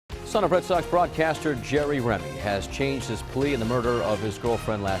Son of Red Sox broadcaster Jerry Remy has changed his plea in the murder of his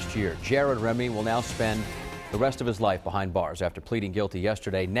girlfriend last year. Jared Remy will now spend the rest of his life behind bars after pleading guilty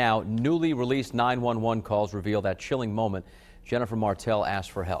yesterday. Now, newly released 911 calls reveal that chilling moment Jennifer Martel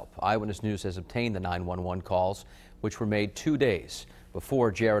asked for help. Eyewitness News has obtained the 911 calls, which were made 2 days before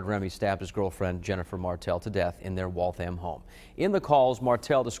Jared Remy stabbed his girlfriend Jennifer Martel to death in their Waltham home. In the calls,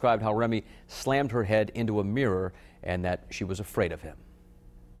 Martel described how Remy slammed her head into a mirror and that she was afraid of him.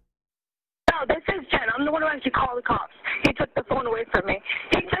 No, this is Jen. I'm the one who actually called the cops. He took the phone away from me.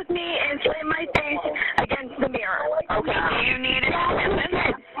 He took me and slammed my face against the mirror. Okay. Do you need it? No,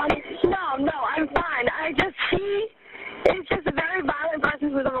 I'm fine. He's just a very violent person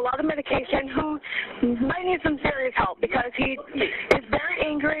who's on a lot of medication who might need some serious help because he is very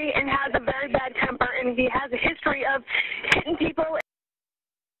angry and has a very bad temper, and he has a history of hitting people.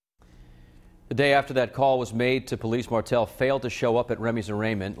 The day after that call was made to police, Martel failed to show up at Remy's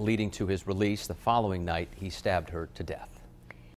arraignment, leading to his release. The following night, he stabbed her to death.